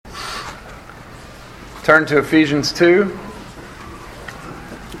Turn to Ephesians 2.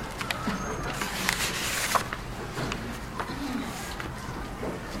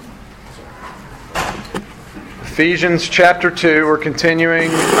 Ephesians chapter 2. We're continuing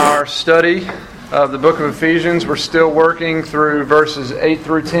our study of the book of Ephesians. We're still working through verses 8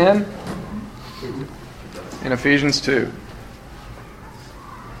 through 10 in Ephesians 2.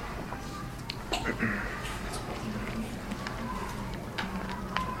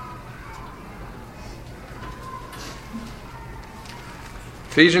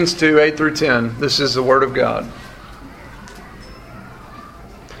 Ephesians 2, 8 through 10. This is the Word of God.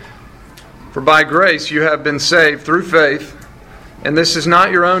 For by grace you have been saved through faith, and this is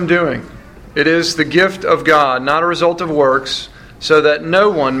not your own doing. It is the gift of God, not a result of works, so that no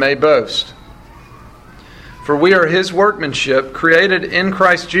one may boast. For we are His workmanship, created in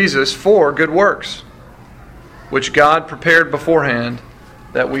Christ Jesus for good works, which God prepared beforehand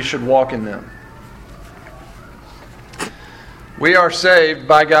that we should walk in them. We are saved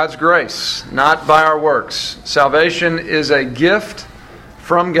by God's grace, not by our works. Salvation is a gift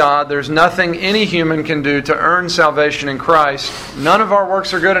from God. There's nothing any human can do to earn salvation in Christ. None of our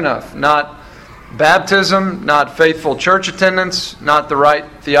works are good enough. Not baptism, not faithful church attendance, not the right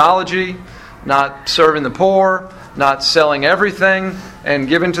theology, not serving the poor, not selling everything and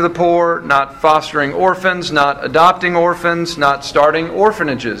giving to the poor, not fostering orphans, not adopting orphans, not starting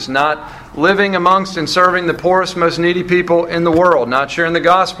orphanages, not living amongst and serving the poorest, most needy people in the world, not sharing the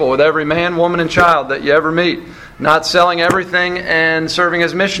gospel with every man, woman, and child that you ever meet, not selling everything and serving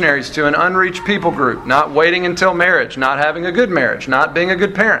as missionaries to an unreached people group, not waiting until marriage, not having a good marriage, not being a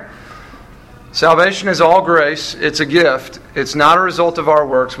good parent. Salvation is all grace. It's a gift. It's not a result of our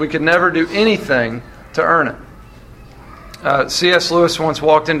works. We could never do anything to earn it. C.S. Lewis once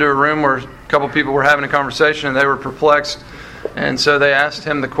walked into a room where a couple people were having a conversation and they were perplexed. And so they asked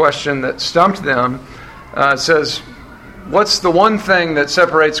him the question that stumped them. It says, what's the one thing that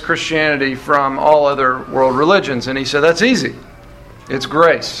separates Christianity from all other world religions? And he said, that's easy. It's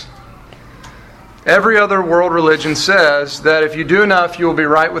grace. Every other world religion says that if you do enough, you will be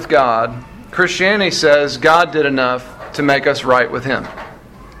right with God. Christianity says God did enough to make us right with Him.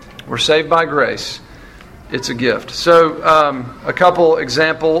 We're saved by grace. It's a gift. So, a couple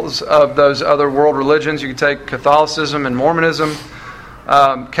examples of those other world religions. You can take Catholicism and Mormonism.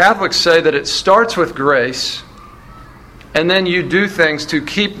 Catholics say that it starts with grace, and then you do things to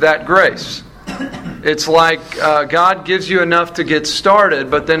keep that grace. It's like God gives you enough to get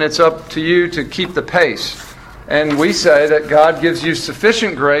started, but then it's up to you to keep the pace. And we say that God gives you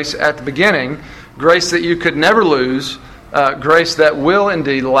sufficient grace at the beginning, grace that you could never lose, grace that will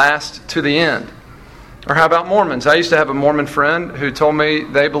indeed last to the end. Or how about Mormons? I used to have a Mormon friend who told me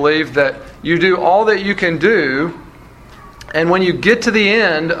they believe that you do all that you can do, and when you get to the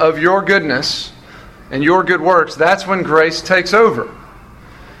end of your goodness and your good works, that's when grace takes over.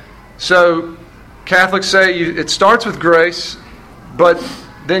 So Catholics say it starts with grace, but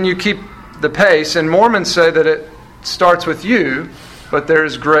then you keep the pace, and Mormons say that it starts with you, but there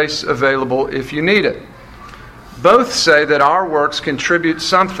is grace available if you need it. Both say that our works contribute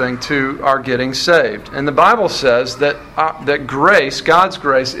something to our getting saved. And the Bible says that grace, God's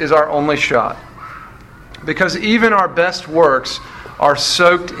grace, is our only shot. Because even our best works are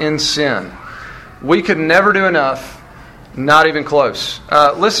soaked in sin. We could never do enough, not even close.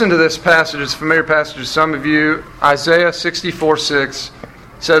 Listen to this passage. It's a familiar passage to some of you. Isaiah 64:6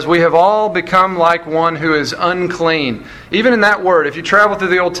 says, we have all become like one who is unclean. Even in that word, if you travel through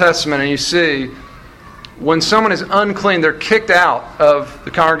the Old Testament and you see when someone is unclean, they're kicked out of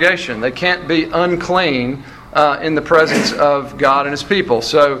the congregation. They can't be unclean in the presence of God and His people.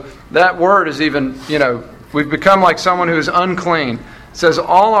 So that word is even, we've become like someone who is unclean. It says,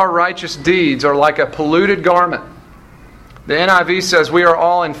 all our righteous deeds are like a polluted garment. The NIV says, we are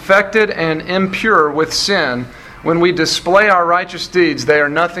all infected and impure with sin. When we display our righteous deeds, they are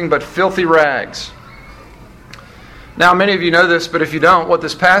nothing but filthy rags. Now, many of you know this, but if you don't, what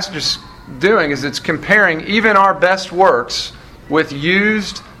this passage is doing is it's comparing even our best works with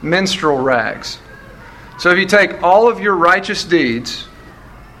used menstrual rags. So if you take all of your righteous deeds,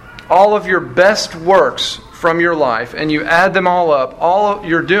 all of your best works from your life, and you add them all up, all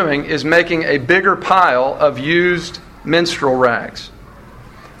you're doing is making a bigger pile of used menstrual rags.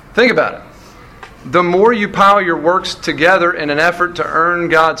 Think about it. The more you pile your works together in an effort to earn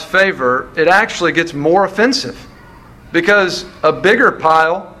God's favor, it actually gets more offensive. Because a bigger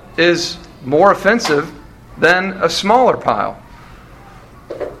pile is more offensive than a smaller pile.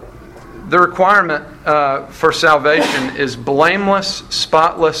 The requirement for salvation is blameless,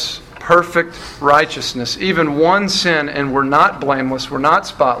 spotless, perfect righteousness. Even one sin, and we're not blameless, we're not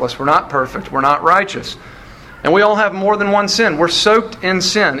spotless, we're not perfect, we're not righteous. And we all have more than one sin. We're soaked in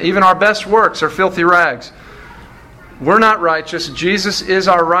sin. Even our best works are filthy rags. We're not righteous. Jesus is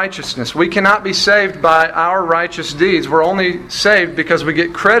our righteousness. We cannot be saved by our righteous deeds. We're only saved because we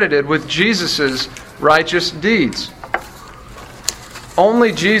get credited with Jesus' righteous deeds.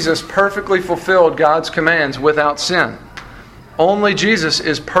 Only Jesus perfectly fulfilled God's commands without sin. Only Jesus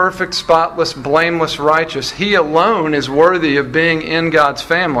is perfect, spotless, blameless, righteous. He alone is worthy of being in God's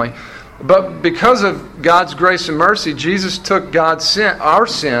family. But because of God's grace and mercy, Jesus took our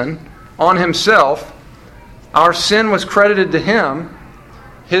sin on Himself. Our sin was credited to Him.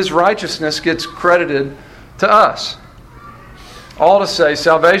 His righteousness gets credited to us. All to say,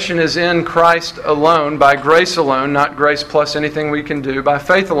 salvation is in Christ alone, by grace alone, not grace plus anything we can do, by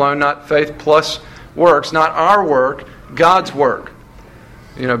faith alone, not faith plus works, not our work, God's work.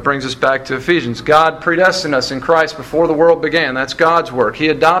 It brings us back to Ephesians. God predestined us in Christ before the world began. That's God's work. He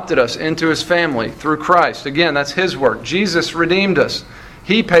adopted us into His family through Christ. Again, that's His work. Jesus redeemed us.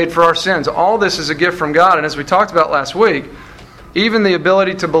 He paid for our sins. All this is a gift from God. And as we talked about last week, even the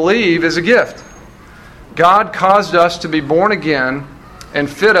ability to believe is a gift. God caused us to be born again and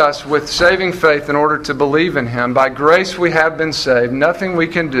fit us with saving faith in order to believe in Him. By grace we have been saved. Nothing we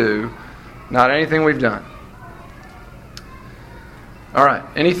can do, not anything we've done. All right.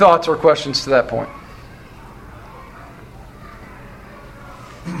 Any thoughts or questions to that point?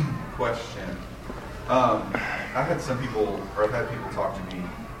 Question. I've had people talk to me,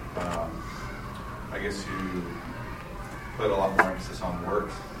 I guess, who put a lot more emphasis on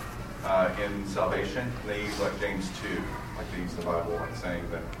works in salvation. They use like James 2, like they use the Bible, like saying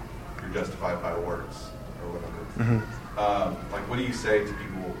that you're justified by works or whatever. Mm-hmm. Like, what do you say to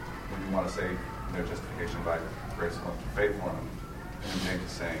people when you want to say justification by grace alone, faith alone? And James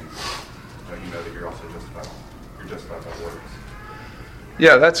is saying, you know that you're also justified. You're justified by works.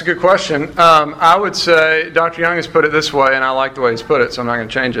 Yeah, that's a good question. I would say Dr. Young has put it this way, and I like the way he's put it, so I'm not going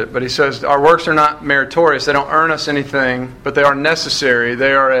to change it. But he says, our works are not meritorious. They don't earn us anything, but they are necessary.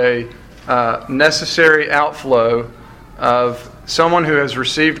 They are a necessary outflow of someone who has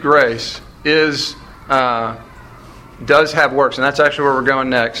received grace does have works. And that's actually where we're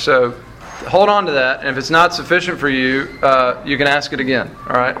going next. So hold on to that, and if it's not sufficient for you, you can ask it again,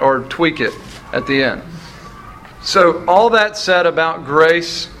 all right, or tweak it at the end. So all that said about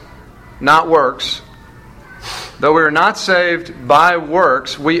grace, not works, though we are not saved by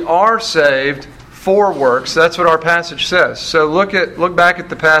works, we are saved for works. That's what our passage says. So look back at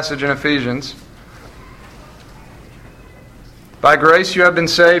the passage in Ephesians. By grace you have been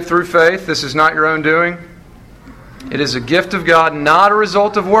saved through faith. This is not your own doing. It is a gift of God, not a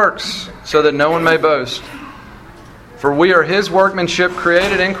result of works, so that no one may boast. For we are His workmanship,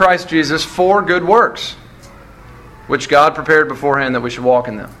 created in Christ Jesus for good works, which God prepared beforehand that we should walk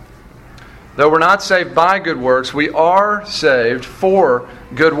in them. Though we're not saved by good works, we are saved for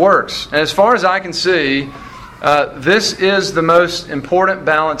good works. And as far as I can see, this is the most important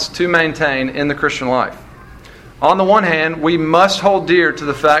balance to maintain in the Christian life. On the one hand, we must hold dear to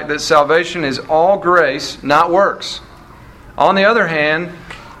the fact that salvation is all grace, not works. On the other hand,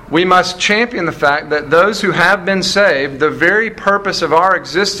 we must champion the fact that those who have been saved, the very purpose of our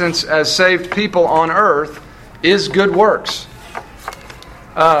existence as saved people on earth, is good works.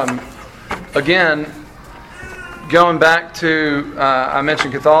 Again, going back to, I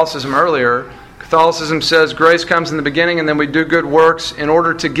mentioned Catholicism earlier. Catholicism says grace comes in the beginning and then we do good works in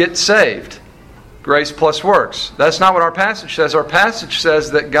order to get saved. Grace plus works. That's not what our passage says. Our passage says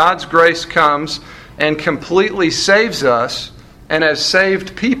that God's grace comes and completely saves us, and as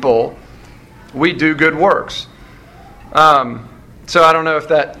saved people, we do good works. So I don't know if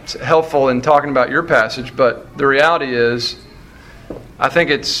that's helpful in talking about your passage, but the reality is, I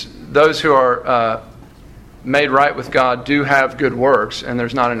think it's those who are made right with God do have good works, and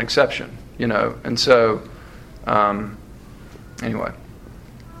there's not an exception, And so, anyway.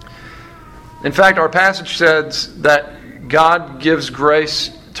 In fact, our passage says that God gives grace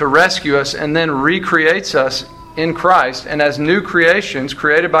to rescue us and then recreates us in Christ. And as new creations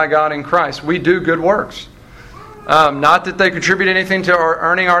created by God in Christ, we do good works. Not that they contribute anything to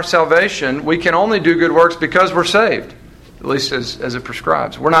earning our salvation. We can only do good works because we're saved, at least as it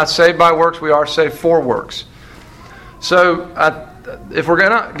prescribes. We're not saved by works, we are saved for works. So if we're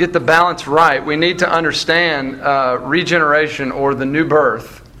going to get the balance right, we need to understand regeneration or the new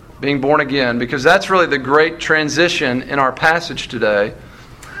birth, being born again, because that's really the great transition in our passage today.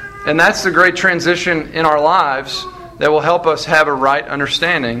 And that's the great transition in our lives that will help us have a right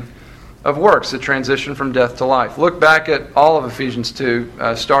understanding of works, the transition from death to life. Look back at all of Ephesians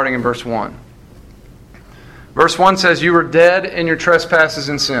 2, starting in verse 1. Verse 1 says, "You were dead in your trespasses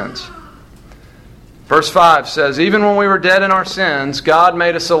and sins." Verse 5 says, "Even when we were dead in our sins, God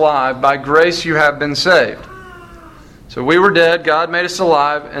made us alive. By grace you have been saved." So we were dead, God made us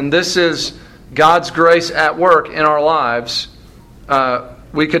alive, and this is God's grace at work in our lives.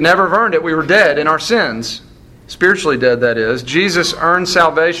 We could never have earned it. We were dead in our sins. Spiritually dead, that is. Jesus earned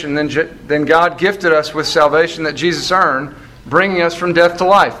salvation. Then God gifted us with salvation that Jesus earned, bringing us from death to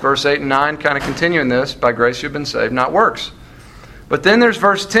life. Verse 8 and 9 kind of continuing this. By grace you've been saved, not works. But then there's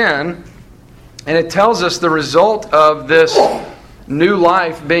verse 10, and it tells us the result of this new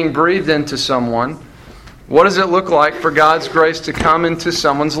life being breathed into someone. What does it look like for God's grace to come into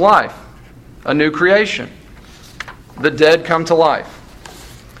someone's life? A new creation. The dead come to life.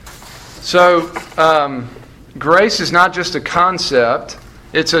 So, grace is not just a concept,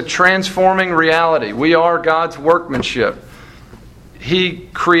 it's a transforming reality. We are God's workmanship. He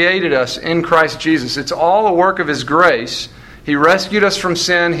created us in Christ Jesus. It's all a work of His grace. He rescued us from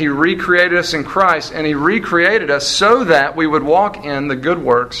sin, He recreated us in Christ, and He recreated us so that we would walk in the good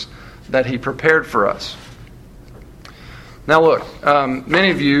works that He prepared for us. Now look, many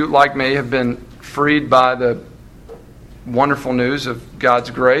of you, like me, have been freed by the wonderful news of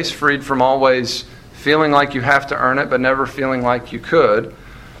God's grace, freed from always feeling like you have to earn it, but never feeling like you could.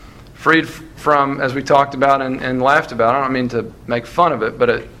 Freed from, as we talked about and laughed about, I don't mean to make fun of it,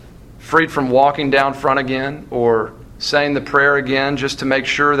 but freed from walking down front again or saying the prayer again just to make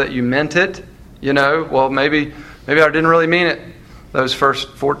sure that you meant it. You know, well, maybe I didn't really mean it those first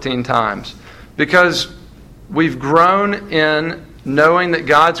 14 times. Because we've grown in knowing that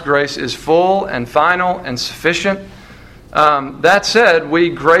God's grace is full and final and sufficient. That said, we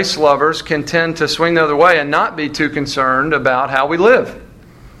grace lovers can tend to swing the other way and not be too concerned about how we live.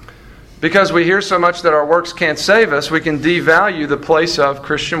 Because we hear so much that our works can't save us, we can devalue the place of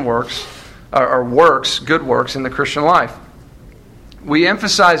Christian works, or works, good works in the Christian life. We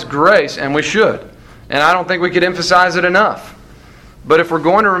emphasize grace, and we should. And I don't think we could emphasize it enough. But if we're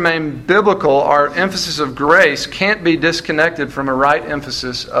going to remain biblical, our emphasis of grace can't be disconnected from a right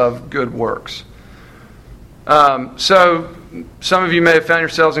emphasis of good works. So some of you may have found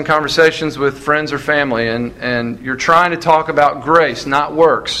yourselves in conversations with friends or family, and you're trying to talk about grace, not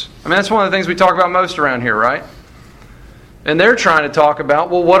works. I mean, that's one of the things we talk about most around here, right? And they're trying to talk about,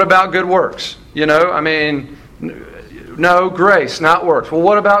 well, what about good works? You know, I mean, no, grace, not works. Well,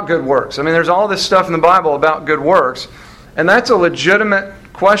 what about good works? I mean, there's all this stuff in the Bible about good works. And that's a legitimate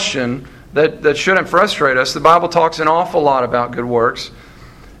question that shouldn't frustrate us. The Bible talks an awful lot about good works.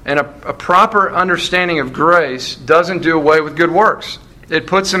 And a proper understanding of grace doesn't do away with good works. It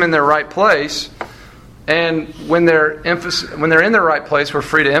puts them in their right place. And when they're in their right place, we're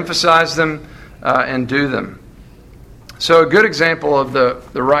free to emphasize them and do them. So a good example of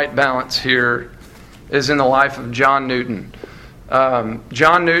the right balance here is in the life of John Newton.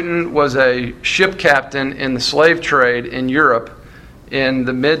 John Newton was a ship captain in the slave trade in Europe. In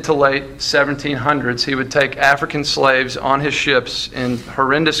the mid to late 1700s, he would take African slaves on his ships in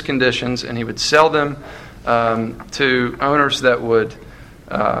horrendous conditions, and he would sell them to owners that would,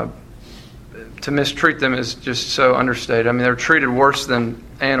 to mistreat them is just so understated. I mean, they were treated worse than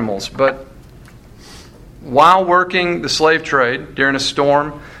animals. But while working the slave trade during a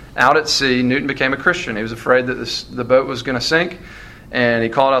storm out at sea, Newton became a Christian. He was afraid that the boat was going to sink, and he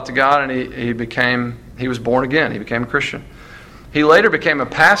called out to God, and he was born again. He became a Christian. He later became a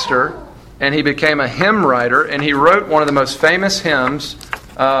pastor, and he became a hymn writer, and he wrote one of the most famous hymns,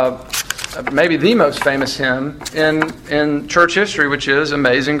 maybe the most famous hymn in church history, which is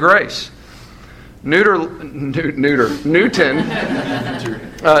Amazing Grace. Newton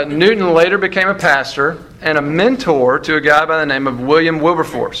later became a pastor and a mentor to a guy by the name of William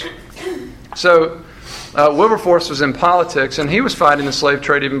Wilberforce. So Wilberforce was in politics, and he was fighting the slave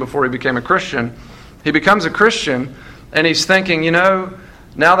trade even before he became a Christian. He becomes a Christian, and he's thinking, you know,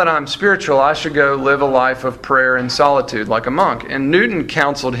 now that I'm spiritual, I should go live a life of prayer and solitude like a monk. And Newton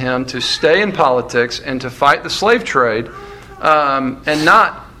counseled him to stay in politics and to fight the slave trade and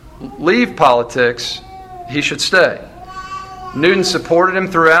not leave politics. He should stay. Newton supported him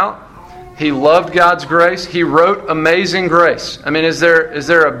throughout. He loved God's grace. He wrote Amazing Grace. I mean, is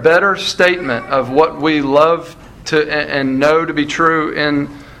there a better statement of what we love to and know to be true in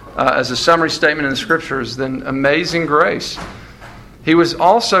as a summary statement in the Scriptures than Amazing Grace? He was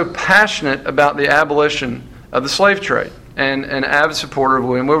also passionate about the abolition of the slave trade and an avid supporter of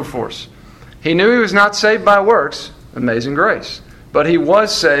William Wilberforce. He knew he was not saved by works, Amazing Grace, but he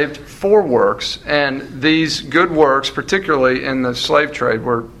was saved for works, and these good works, particularly in the slave trade,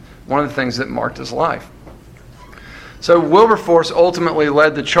 were one of the things that marked his life. So Wilberforce ultimately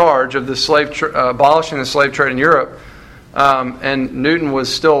led the charge of the abolishing the slave trade in Europe, and Newton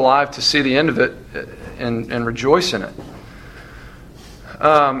was still alive to see the end of it and rejoice in it.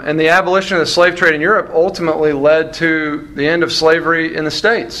 And the abolition of the slave trade in Europe ultimately led to the end of slavery in the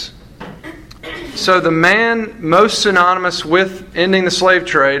States. So the man most synonymous with ending the slave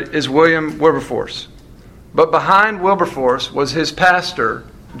trade is William Wilberforce. But behind Wilberforce was his pastor,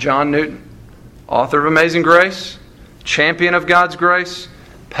 John Newton, author of Amazing Grace, champion of God's grace,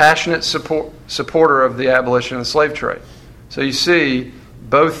 passionate supporter of the abolition of the slave trade. So you see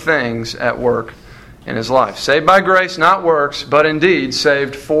both things at work in his life. Saved by grace, not works, but indeed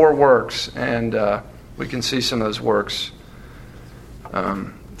saved for works. And we can see some of those works.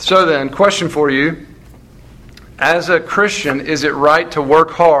 So then, question for you. As a Christian, is it right to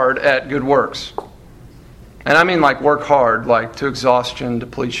work hard at good works? And I mean like work hard, like to exhaustion,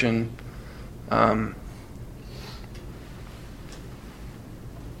 depletion. Absolutely.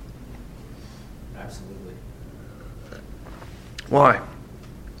 Why?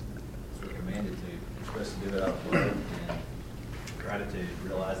 We're commanded to. We're supposed to do it out of love and gratitude,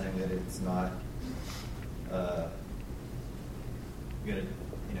 realizing that it's not going to,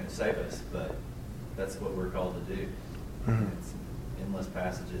 save us, but that's what we're called to do. Mm-hmm. It's endless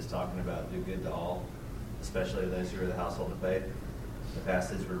passages talking about do good to all, especially those who are the household of faith. The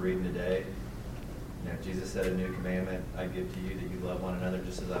passage we're reading today, Jesus said, "A new commandment I give to you, that you love one another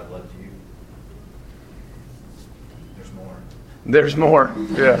just as I've loved you." There's more. There's more.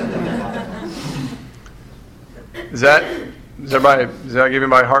 Yeah. Does that give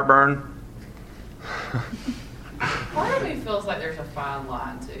anybody heartburn? Part of me feels like there's a fine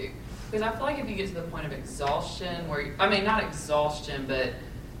line too, because I feel like if you get to the point of exhaustion, not exhaustion, but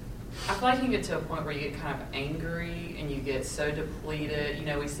I feel like you get to a point where you get kind of angry and you get so depleted.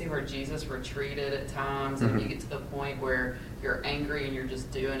 We see where Jesus retreated at times, and you get to the point where you're angry and you're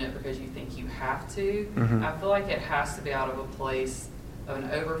just doing it because you think you have to. Mm-hmm. I feel like it has to be out of a place of an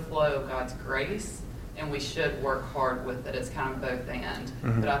overflow of God's grace, and we should work hard with it. It's kind of both and.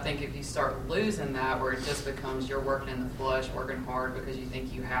 Mm-hmm. But I think if you start losing that, where it just becomes you're working in the flesh, working hard because you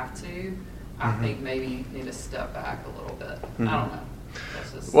think you have to, I think maybe you need to step back a little bit. I don't know.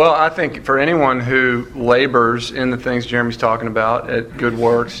 Well, I think for anyone who labors in the things Jeremy's talking about at good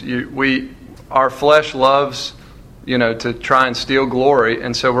works, our flesh loves, to try and steal glory,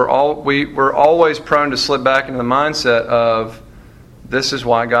 and so we're always prone to slip back into the mindset of, this is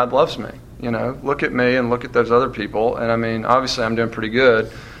why God loves me. Look at me and look at those other people, and I mean, obviously I'm doing pretty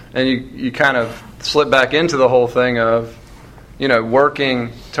good, and you kind of slip back into the whole thing of,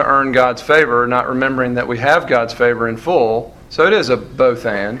 working to earn God's favor, not remembering that we have God's favor in full. So it is a both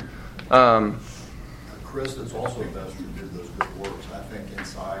and. Chris, it's also best to do those good works, I think,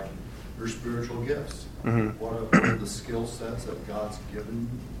 inside your spiritual gifts. Mm-hmm. What are the skill sets that God's given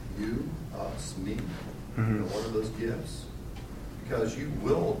you, us, me? Mm-hmm. What are those gifts? Because you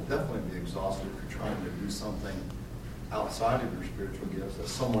will definitely be exhausted if you're trying to do something outside of your spiritual gifts that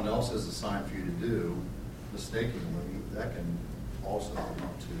someone else has assigned for you to do mistakenly. That can also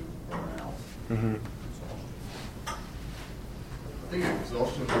amount to burnout. Mm-hmm. I think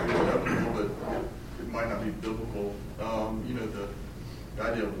exhaustion might be inevitable, but it might not be biblical. The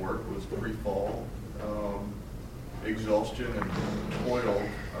idea of work was pre-fall. Exhaustion and toil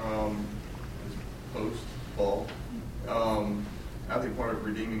is post-fall. I think part of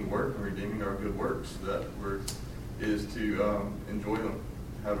redeeming work and redeeming our good works is to enjoy them,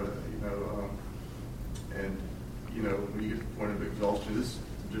 have and when you get to the point of exhaustion, this is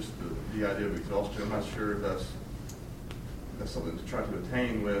just the idea of exhaustion. I'm not sure if that's something to try to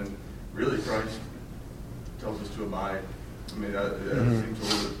attain when really Christ tells us to abide. I mean, that seems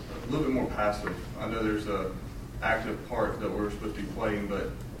a little bit more passive. I know there's a active part that we're supposed to be playing,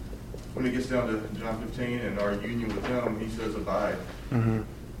 but when it gets down to John 15 and our union with Him, He says abide. Mm-hmm.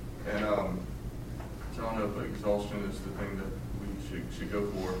 And so I don't know if exhaustion is the thing that we should go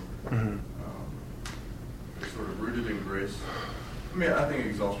for. Mm-hmm. It's sort of rooted in grace. I mean, I think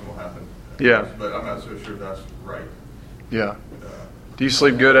exhaustion will happen. Yeah. But I'm not so sure that's right. Yeah. Do you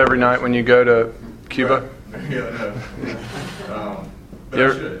sleep good every night when you go to Cuba? Right. Yeah, no. But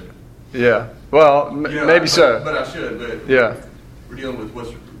I should. Yeah. Well, maybe so. But I should. But yeah. We're dealing with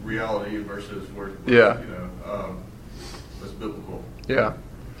what's reality versus what's biblical. Yeah.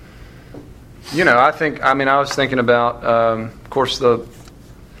 I was thinking about, of course, the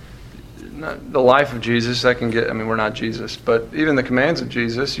life of Jesus. We're not Jesus, but even the commands of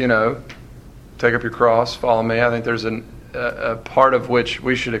Jesus, take up your cross, follow me. I think there's a part of which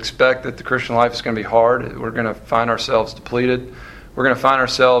we should expect that the Christian life is going to be hard. We're going to find ourselves depleted. we're going to find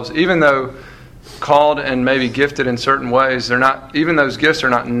ourselves, even though called and maybe gifted in certain ways, they're not, even those gifts are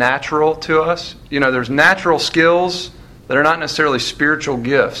not natural to us. There's natural skills that are not necessarily spiritual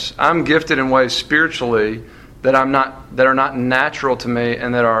gifts. I'm gifted in ways spiritually that are not natural to me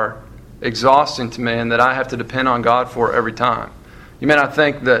and that are exhausting to me and that I have to depend on God for every time. You may not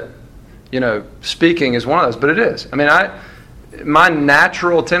think that, speaking is one of those, but it is. My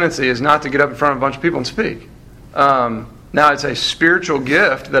natural tendency is not to get up in front of a bunch of people and speak. Now, it's a spiritual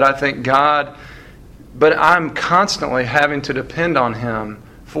gift that I think God, but I'm constantly having to depend on Him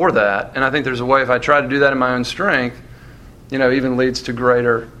for that. And I think there's a way, if I try to do that in my own strength, even leads to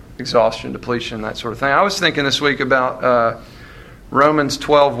greater exhaustion, depletion, that sort of thing. I was thinking this week about Romans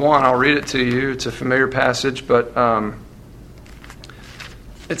 12:1. I'll read it to you. It's a familiar passage, but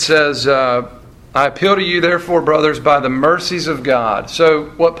it says, I appeal to you, therefore, brothers, by the mercies of God. So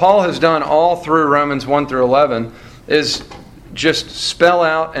what Paul has done all through Romans 1 through 11 is just spell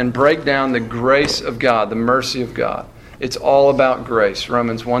out and break down the grace of God, the mercy of God. It's all about grace,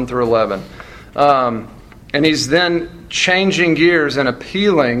 Romans 1 through 11. And he's then changing gears and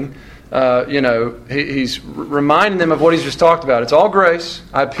appealing, he's reminding them of what he's just talked about. It's all grace.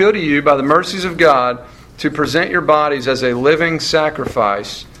 I appeal to you by the mercies of God to present your bodies as a living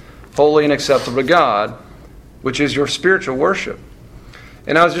sacrifice, holy and acceptable to God, which is your spiritual worship.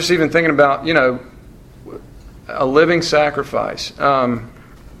 And I was just even thinking about, a living sacrifice,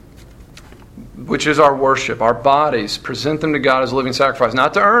 which is our worship. Our bodies, present them to God as a living sacrifice.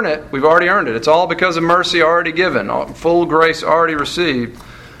 Not to earn it. We've already earned it. It's all because of mercy already given, full grace already received.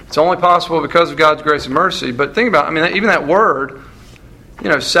 It's only possible because of God's grace and mercy. But think about, even that word,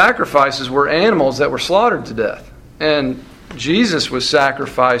 sacrifices were animals that were slaughtered to death. And Jesus was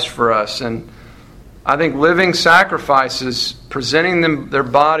sacrificed for us. And I think living sacrifices, presenting their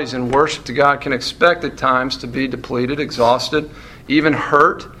bodies in worship to God, can expect at times to be depleted, exhausted, even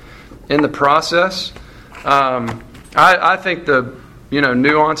hurt in the process. I think the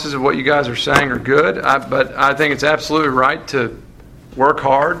nuances of what you guys are saying are good, but I think it's absolutely right to work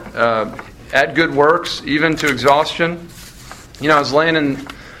hard at good works, even to exhaustion. I was laying in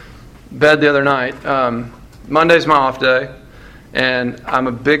bed the other night. Monday's my off day, and I'm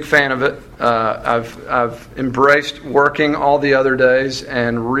a big fan of it. I've embraced working all the other days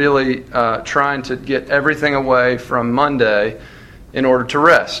and really trying to get everything away from Monday in order to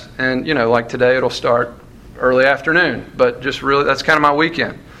rest. And, like today, it'll start early afternoon, but just really, that's kind of my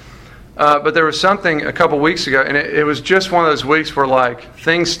weekend. But there was something a couple weeks ago, and it was just one of those weeks where,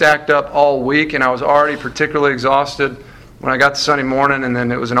 things stacked up all week, and I was already particularly exhausted when I got to Sunday morning, and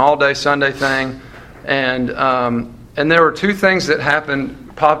then it was an all-day Sunday thing. And there were two things that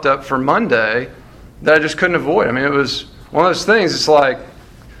popped up for Monday that I just couldn't avoid. It was one of those things, it's like,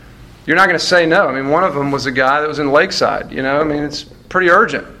 you're not going to say no. One of them was a guy that was in Lakeside. It's pretty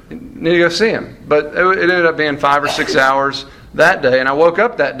urgent. You need to go see him. But it ended up being 5 or 6 hours that day. And I woke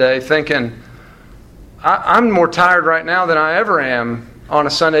up that day thinking, I'm more tired right now than I ever am on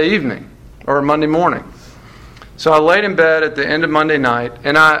a Sunday evening or a Monday morning. So I laid in bed at the end of Monday night,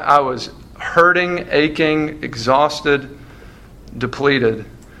 and I was hurting, aching, exhausted, depleted.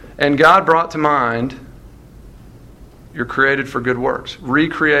 And God brought to mind, you're created for good works,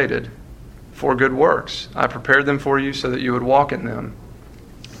 recreated for good works. I prepared them for you so that you would walk in them.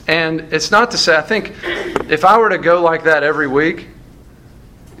 And it's not to say, I think, if I were to go like that every week,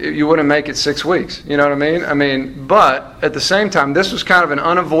 you wouldn't make it 6 weeks. You know what I mean? But at the same time, this was kind of an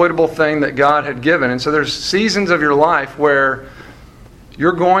unavoidable thing that God had given. And so there's seasons of your life where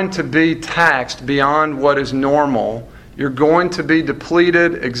you're going to be taxed beyond what is normal. You're going to be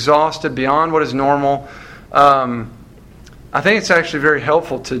depleted, exhausted beyond what is normal. I think it's actually very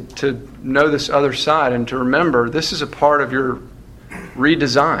helpful to know this other side and to remember this is a part of your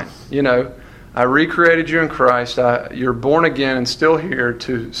redesign. I recreated you in Christ. You're born again and still here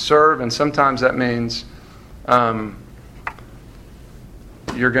to serve, and sometimes that means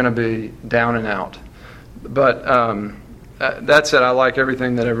you're going to be down and out. But that said, I like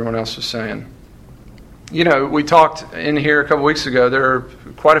everything that everyone else was saying. We talked in here a couple weeks ago. There are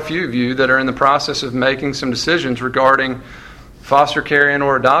quite a few of you that are in the process of making some decisions regarding foster care and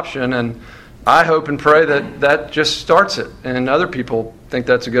or adoption, and I hope and pray that just starts it, and other people think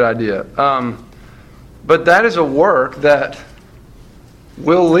that's a good idea. But that is a work that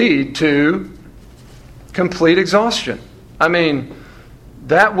will lead to complete exhaustion.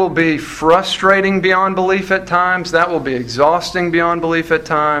 That will be frustrating beyond belief at times. That will be exhausting beyond belief at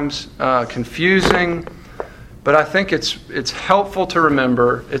times, confusing. But I think it's helpful to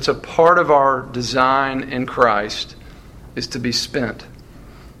remember it's a part of our design in Christ is to be spent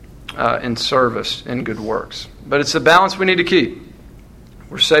in service in good works. But it's the balance we need to keep.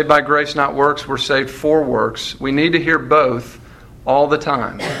 We're saved by grace, not works. We're saved for works. We need to hear both all the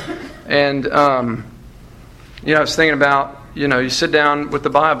time. And, I was thinking about, you sit down with the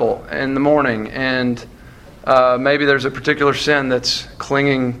Bible in the morning and maybe there's a particular sin that's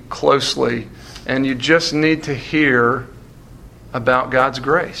clinging closely and you just need to hear about God's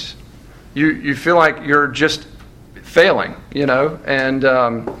grace. You feel like you're just failing, and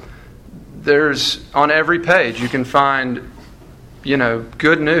there's on every page you can find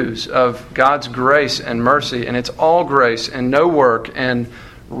good news of God's grace and mercy, and it's all grace and no work and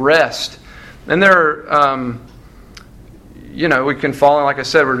rest. And there are, we can fall in, like I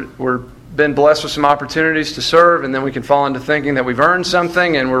said, we're been blessed with some opportunities to serve, and then we can fall into thinking that we've earned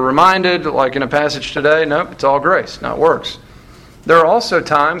something, and we're reminded, like in a passage today, nope, it's all grace, not works. There are also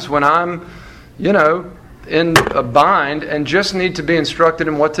times when I'm, in a bind and just need to be instructed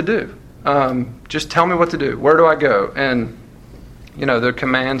in what to do. Just tell me what to do. Where do I go? And the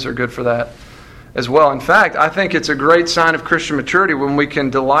commands are good for that as well. In fact, I think it's a great sign of Christian maturity when we can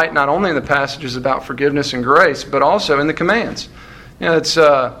delight not only in the passages about forgiveness and grace, but also in the commands. It's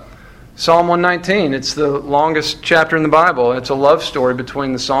Psalm 119. It's the longest chapter in the Bible. It's a love story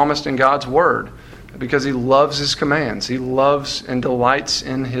between the psalmist and God's Word because he loves his commands. He loves and delights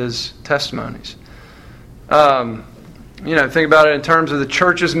in his testimonies. Think about it in terms of the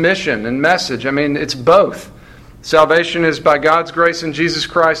church's mission and message. It's both. Salvation is by God's grace in Jesus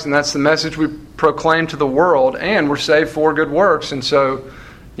Christ, and that's the message we proclaim to the world, and we're saved for good works. And so,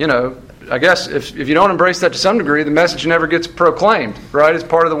 I guess if you don't embrace that to some degree, the message never gets proclaimed, right? It's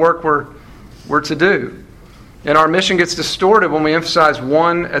part of the work we're to do. And our mission gets distorted when we emphasize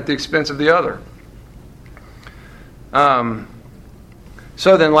one at the expense of the other.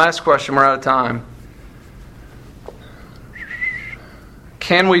 So then, last question, we're out of time.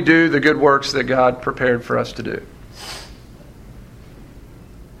 Can we do the good works that God prepared for us to do?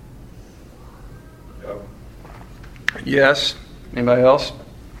 Yep. Yes. Anybody else?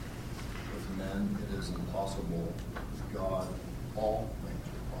 With men, it is impossible. With God, all things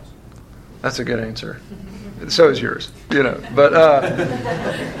are possible. That's a good answer. So is yours. But, That's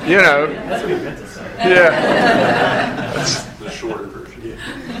what he meant to say. yeah. That's the shorter version.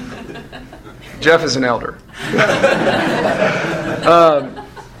 Jeff is an elder.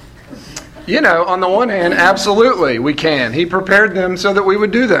 On the one hand, absolutely, we can. He prepared them so that we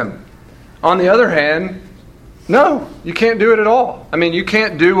would do them. On the other hand, no, you can't do it at all. You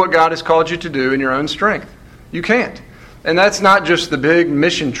can't do what God has called you to do in your own strength. You can't. And that's not just the big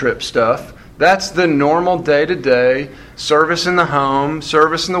mission trip stuff. That's the normal day-to-day service in the home,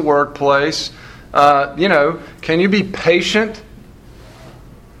 service in the workplace. Can you be patient?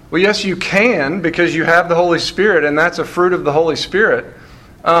 Well, yes, you can, because you have the Holy Spirit, and that's a fruit of the Holy Spirit.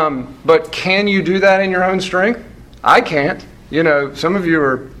 But can you do that in your own strength? I can't. Some of you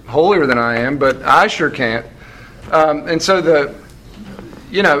are holier than I am, but I sure can't. And so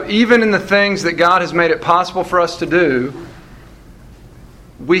even in the things that God has made it possible for us to do,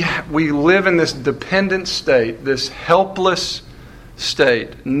 we live in this dependent state, this helpless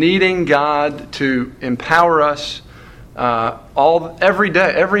state, needing God to empower us every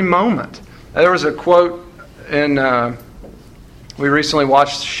day, every moment. There was a quote in we recently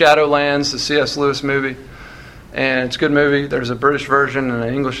watched Shadowlands, the C.S. Lewis movie, and it's a good movie. There's a British version and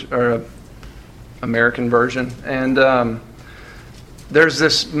an English or an American version, and there's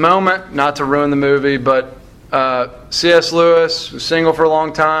this moment, not to ruin the movie, but C.S. Lewis was single for a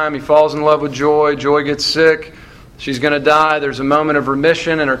long time. He falls in love with Joy. Joy gets sick. She's going to die. There's a moment of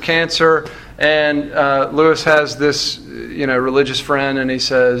remission in her cancer. And Lewis has this, religious friend, and he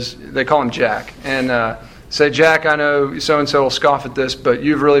says, they call him Jack. And say, Jack, I know so-and-so will scoff at this, but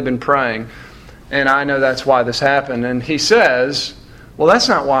you've really been praying. And I know that's why this happened. And he says, well, that's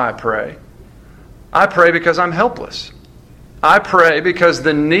not why I pray. I pray because I'm helpless. I pray because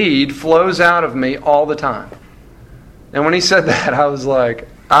the need flows out of me all the time. And when he said that, I was like,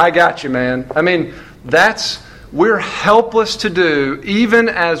 I got you, man. We're helpless to do, even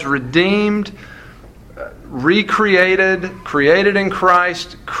as redeemed, recreated, created in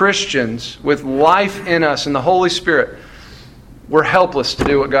Christ Christians with life in us and the Holy Spirit. We're helpless to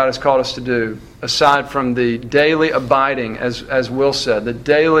do what God has called us to do, aside from the daily abiding, as Will said, the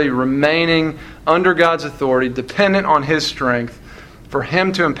daily remaining under God's authority, dependent on His strength, for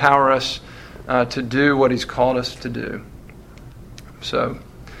Him to empower us to do what He's called us to do. So,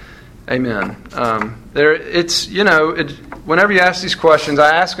 amen. Whenever you ask these questions,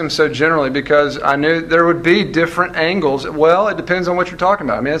 I ask them so generally because I knew there would be different angles. Well, it depends on what you're talking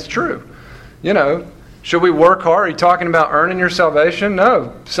about. That's true. Should we work hard? Are you talking about earning your salvation?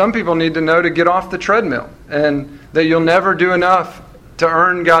 No. Some people need to know to get off the treadmill and that you'll never do enough to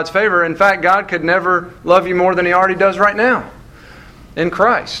earn God's favor. In fact, God could never love you more than He already does right now in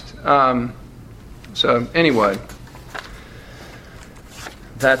Christ. So anyway,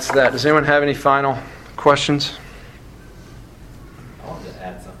 that's that. Does anyone have any final questions? I wanted to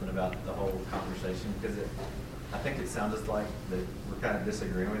add something about the whole conversation, because I think it sounds like that we're kind of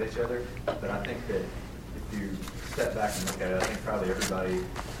disagreeing with each other, but I think that if you step back and look at it, I think probably everybody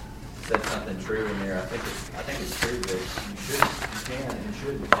said something true in there. I think it's true that you can and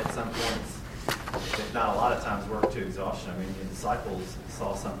should at some points, if not a lot of times, work to exhaustion. I mean, the disciples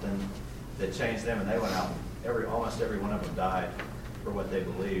saw something that changed them, and they went out. Almost every one of them died for what they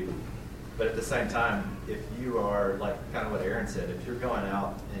believed. But at the same time, if you are, like kind of what Aaron said, if you're going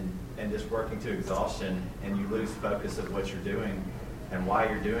out and just working to exhaustion and you lose focus of what you're doing and why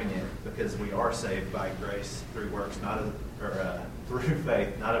you're doing it, because we are saved by grace through works, through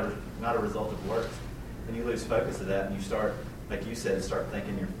faith, not a result of works, and you lose focus of that, and you start, like you said, start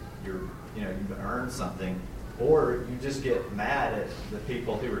thinking you've earned something, or you just get mad at the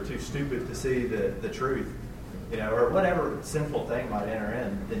people who are too stupid to see the truth, or whatever sinful thing might enter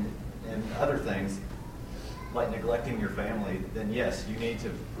in, and other things like neglecting your family, then yes, you need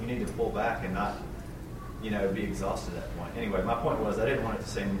to pull back and not be exhausted at that point. Anyway, my point was I didn't want it to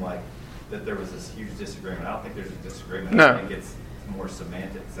seem like that there was this huge disagreement. I don't think there's a disagreement. No. I think it's more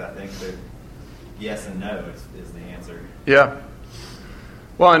semantics. I think that yes and no is the answer. Yeah.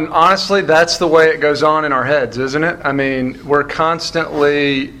 Well, and honestly, that's the way it goes on in our heads, isn't it? I mean, we're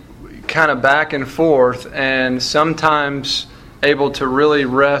constantly kind of back and forth, and sometimes able to really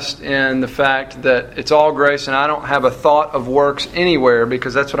rest in the fact that it's all grace and I don't have a thought of works anywhere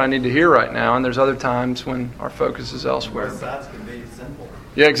because that's what I need to hear right now. And there's other times when our focus is elsewhere. Both sides can be simple.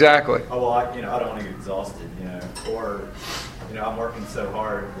 Yeah, exactly. Oh, well, I don't want to get exhausted, or, I'm working so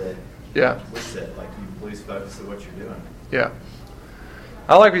hard that, we said, like, you lose focus of what you're doing. Yeah.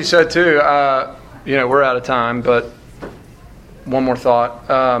 I like what you said, too. We're out of time, but one more thought.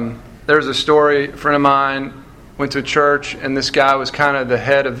 There's a story, a friend of mine went to a church, and this guy was kind of the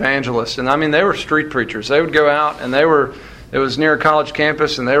head evangelist. And I mean, they were street preachers. They would go out, and it was near a college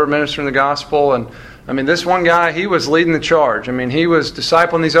campus, and they were ministering the gospel. And I mean, this one guy, he was leading the charge. I mean, he was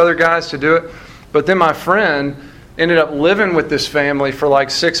discipling these other guys to do it. But then my friend ended up living with this family for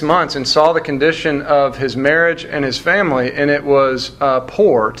like 6 months and saw the condition of his marriage and his family, and it was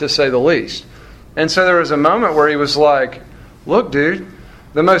poor, to say the least. And so there was a moment where he was like, look, dude,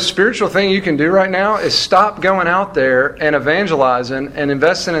 the most spiritual thing you can do right now is stop going out there and evangelizing and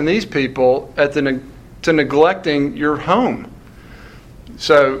investing in these people to neglecting your home.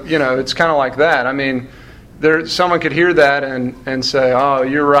 So, it's kind of like that. I mean, someone could hear that and say, oh,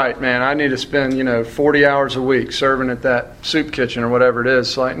 you're right, man. I need to spend, 40 hours a week serving at that soup kitchen or whatever it is.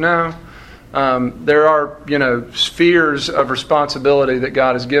 It's like, no. There are, spheres of responsibility that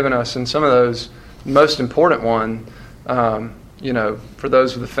God has given us, and some of those, most important one, for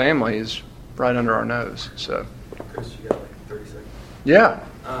those with a family is right under our nose. So, Chris, you got like 30 seconds? Yeah.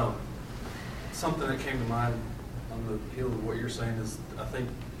 Something that came to mind on the heel of what you're saying is, I think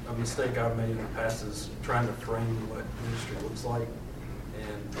a mistake I've made in the past is trying to frame what ministry looks like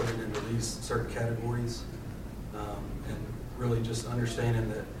and put it into these certain categories, and really just understanding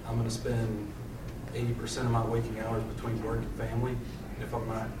that I'm going to spend 80% of my waking hours between work and family. And if I'm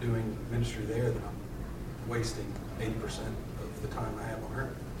not doing ministry there, then I'm wasting 80% of the time I have on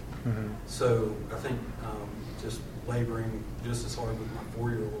earth. Mm-hmm. So I think just laboring just as hard with my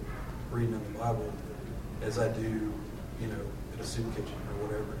 4-year-old reading in the Bible as I do, at a soup kitchen or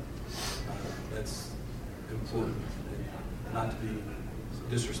whatever. That's important, and not to be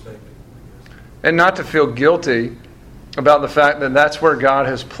disrespected. And not to feel guilty about the fact that that's where God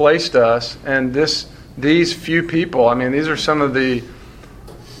has placed us, and these few people, I mean, these are some of the,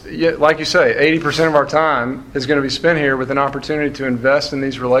 like you say, 80% of our time is going to be spent here with an opportunity to invest in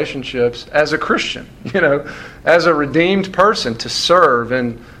these relationships as a Christian, as a redeemed person, to serve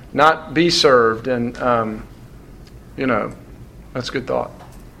and not be served. And, that's a good thought.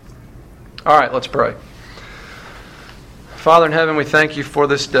 All right, let's pray. Father in heaven, we thank you for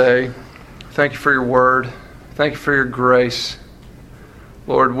this day. Thank you for your word. Thank you for your grace.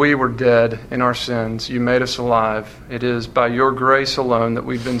 Lord, we were dead in our sins. You made us alive. It is by your grace alone that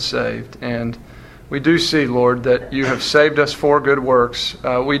we've been saved. And we do see, Lord, that you have saved us for good works.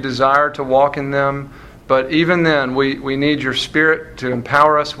 We desire to walk in them. But even then, we need your Spirit to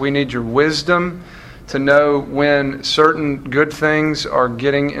empower us. We need your wisdom to know when certain good things are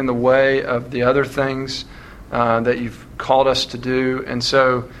getting in the way of the other things that you've called us to do. And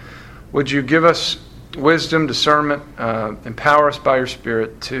so would you give us wisdom, discernment, empower us by your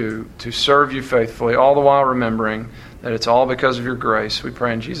Spirit to serve you faithfully, all the while remembering that it's all because of your grace. We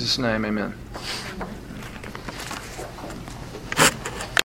pray in Jesus' name, amen.